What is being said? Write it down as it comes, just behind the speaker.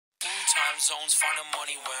time zones, find the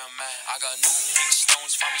money where I'm at. I got new pink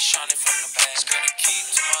stones, find me shining from the back. It's gonna keep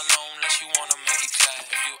to my loan, unless you wanna make it clap.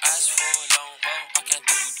 If you ask for a loan, well, I can't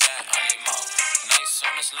do that. I need more nice,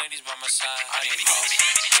 honest ladies by my side. I need more.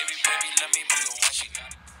 Baby, baby, let me be the one she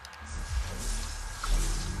got.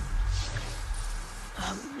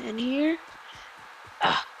 In here?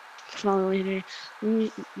 Come on, in here. Let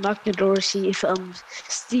me knock the door, see if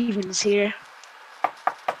Steven's here.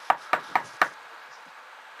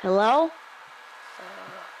 Hello?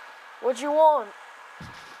 What you want?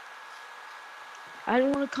 I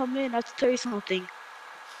don't want to come in. I have to tell you something.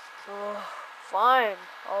 Fine.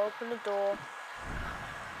 I'll open the door.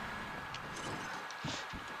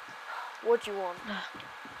 What you want?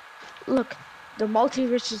 Look, the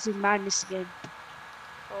multiverse is in madness again.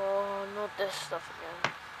 Oh, not this stuff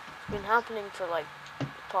again. It's been happening for like the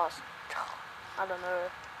past, I don't know,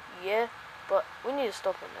 year. But we need to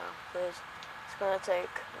stop it now because it's gonna take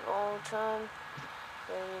a long time.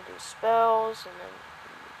 We need to do spells and then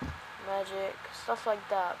magic, stuff like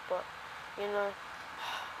that. But you know,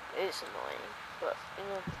 it's annoying. But you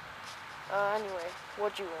know, anyway,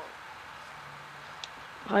 what do you want?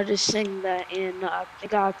 I just saying that, and I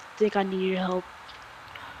think I need your help.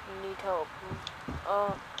 You need help.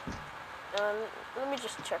 Let me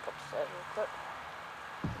just check upstairs real quick.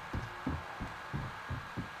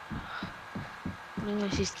 I don't know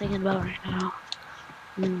what she's thinking about right now.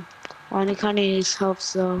 Well, I kind of needs help,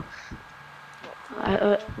 so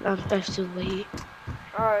I have to wait.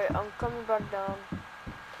 Alright, I'm coming back down.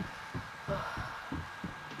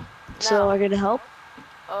 So are you gonna help?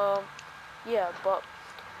 Yeah, but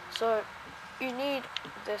so you need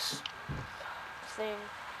this thing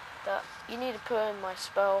that you need to put in my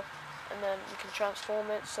spell, and then you can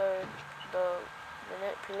transform it so the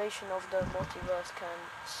manipulation of the multiverse can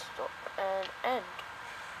stop and end.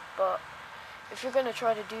 But if you're gonna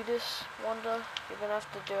try to do this, Wanda, you're gonna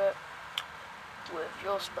have to do it with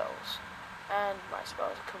your spells and my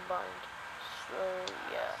spells combined. So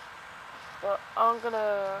yeah. But I'm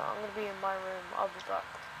gonna be in my room. I'll be back.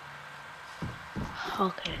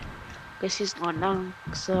 Okay. Guess he's gone now.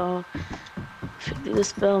 So if you do the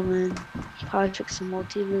spell, man, probably fix the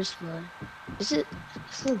multiverse, but is it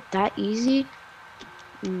that easy?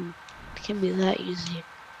 It can't be that easy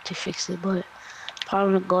to fix it, but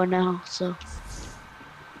probably gonna go now, so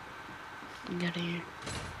get out of here.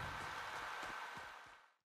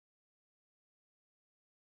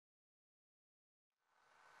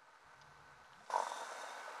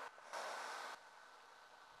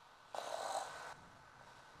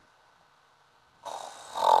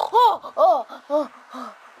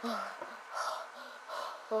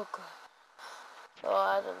 Oh god. Oh,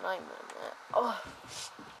 I had a nightmare, man.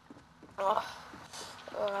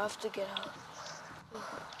 I have to get out. Oh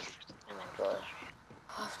my god.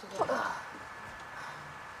 I have to get out.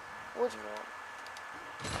 What do you want?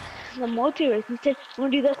 The multiverse, he said, we're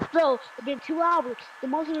gonna do that spell. It's been 2 hours. The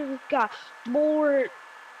multiverse got more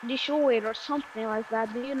destroyed or something like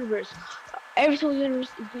that. The universe, every single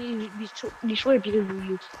universe is being destroyed because of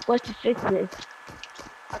you. What's to fix this?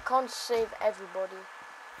 I can't save everybody.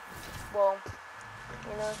 Well,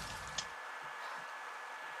 you know,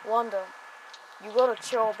 Wanda, you gotta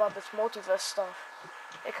chill about this multiverse stuff.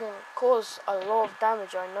 It can cause a lot of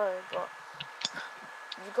damage, I know, but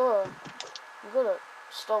you gotta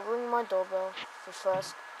stop ringing my doorbell for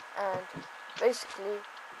first, and basically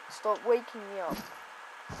stop waking me up.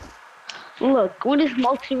 Look, when is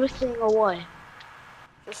multiverse thing away?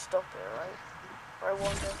 Just stop it, right,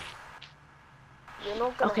 Wanda? You're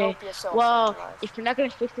not gonna Okay, help yourself well, in life. if you're not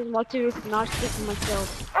gonna fix this multiverse, I'm not fixing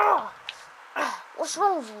myself. What's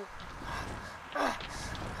wrong with you?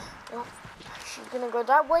 Well, she's gonna go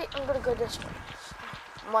that way, I'm gonna go this way.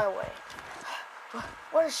 My way.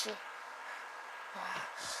 Where is she?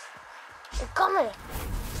 You're coming!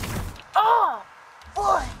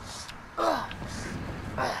 Boy!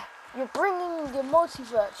 You're bringing the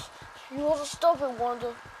multiverse. You gotta stop it,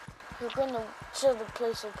 Wanda. You're gonna tear the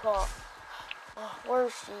place apart. Where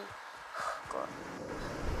is she? God.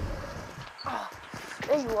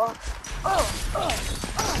 There you are.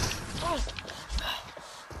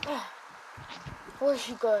 Where'd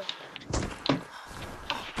she go?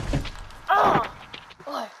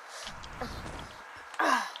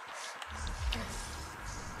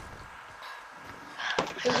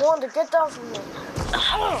 Hey, Wanda, get down from me.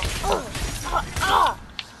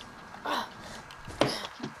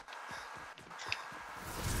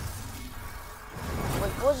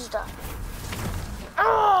 Wait, what is that?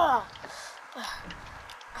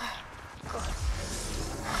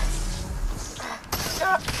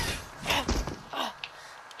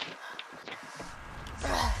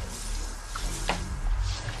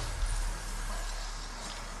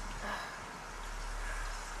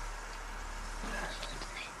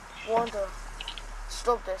 Wanda,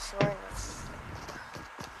 stop this right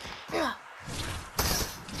now.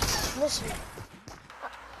 Miss me.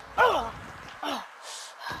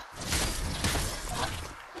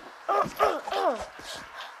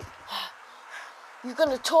 You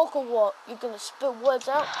gonna talk or what? You gonna spit words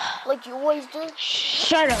out like you always do?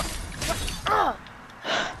 Shut up.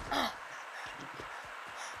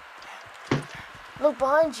 Look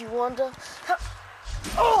behind you, Wanda.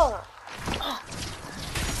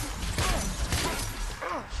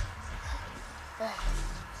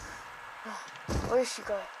 Where is she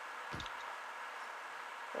going?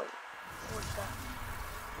 Wait, what's that?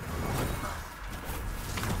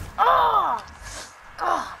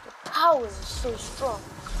 The power is so strong.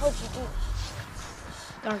 How'd you do this?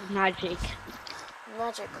 Dark magic.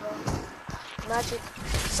 Magic, huh? Magic.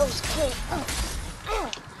 So is key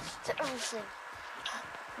to everything.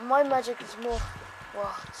 My magic is more,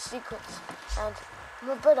 well, secrets, and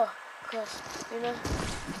more better, because, you know,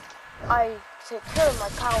 I take care of my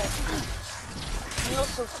power in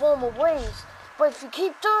lots of formal ways. But if you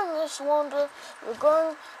keep doing this, Wanda, you're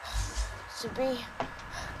going to be,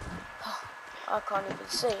 I can't even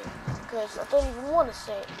say it, because I don't even want to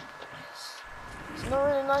say it. It's not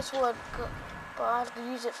really a nice word, but I have to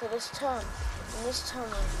use it for this term. In this term,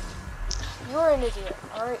 you're an idiot,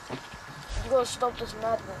 alright? You gotta stop this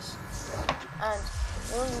madness. And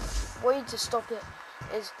the only way to stop it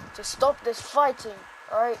is to stop this fighting,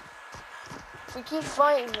 alright? If we keep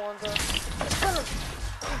fighting, Wanda, it's gonna...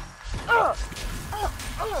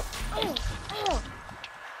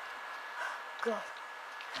 God.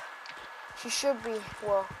 She should be,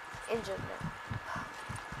 well, injured now.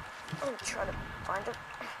 I'm gonna try to find her.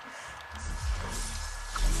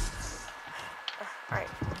 Alright,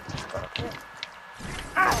 let's go up here.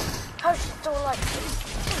 How's she still alive?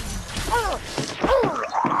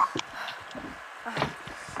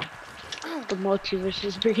 The multiverse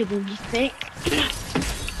is bigger than you think.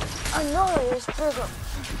 I know it is bigger.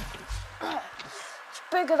 It's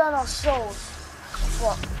bigger than our souls.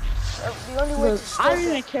 What? The only way to Look, stop I don't it.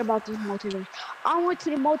 even care about this multiverse. I went to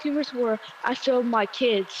the multiverse where I showed my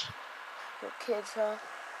kids. Your kids, huh?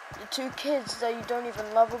 The two kids that you don't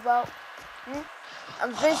even love about?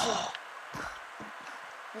 And Vision.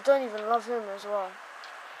 You don't even love him as well.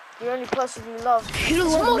 The only person you love You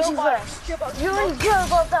is love Multiverse. You only care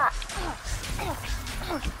about that.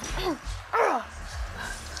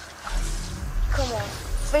 Come on,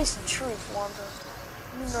 face the truth, Wanda.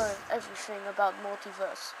 You know everything about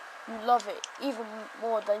Multiverse. You love it even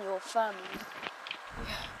more than your family.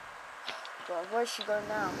 God, where's she going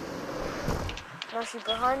now? Now she's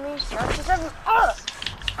behind me. Now she's every.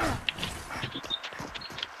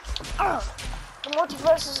 The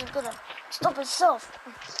multiverse isn't gonna stop itself.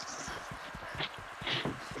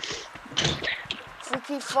 If we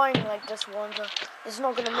keep fighting like this, Wanda, it's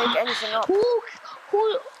not gonna make anything up.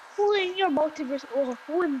 Who in your multiverse, or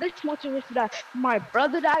who in this multiverse died? My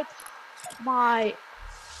brother died. My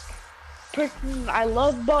person I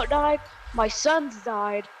love about died. My sons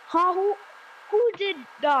died. Huh? Who did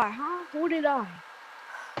die? Huh? Who did die?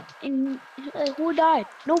 And who died?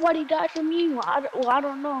 Nobody died from you. I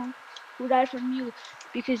don't know who died from you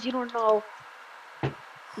because you don't know.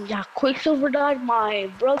 Yeah, Quicksilver died. My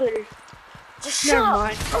brother. Just Never shut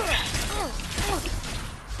mind. up.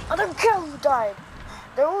 I don't care who died.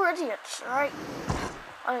 They're all idiots, alright?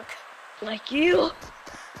 I don't care. Like you.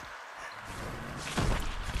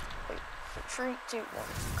 Wait, 3, 2, 1,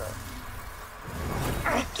 go.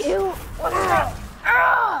 Like you. What is that?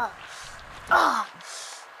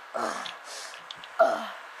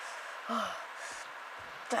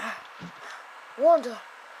 Wanda,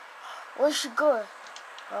 where'd she go?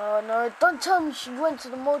 Oh no, don't tell me she went to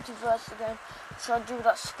the multiverse again. So I do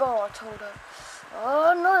that spell I told her.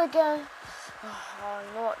 Oh, not again. Oh,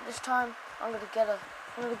 you know what, this time I'm gonna get her.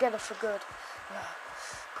 I'm gonna get her for good. God.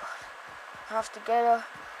 I have to get her.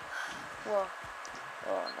 Whoa.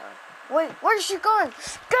 Oh no. Wait, where's she going?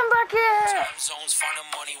 Come back here! Time zones, find the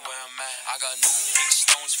money where I'm at. I got new pink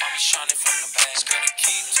stones, find me shining from the back. Gotta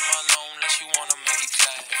keep to my loan unless you wanna make it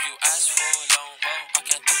clap. If you ask for a loan, well, I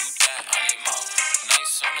can't do that. I need more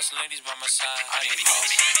nice, honest ladies by my side. I need more.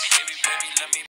 Baby, baby, let me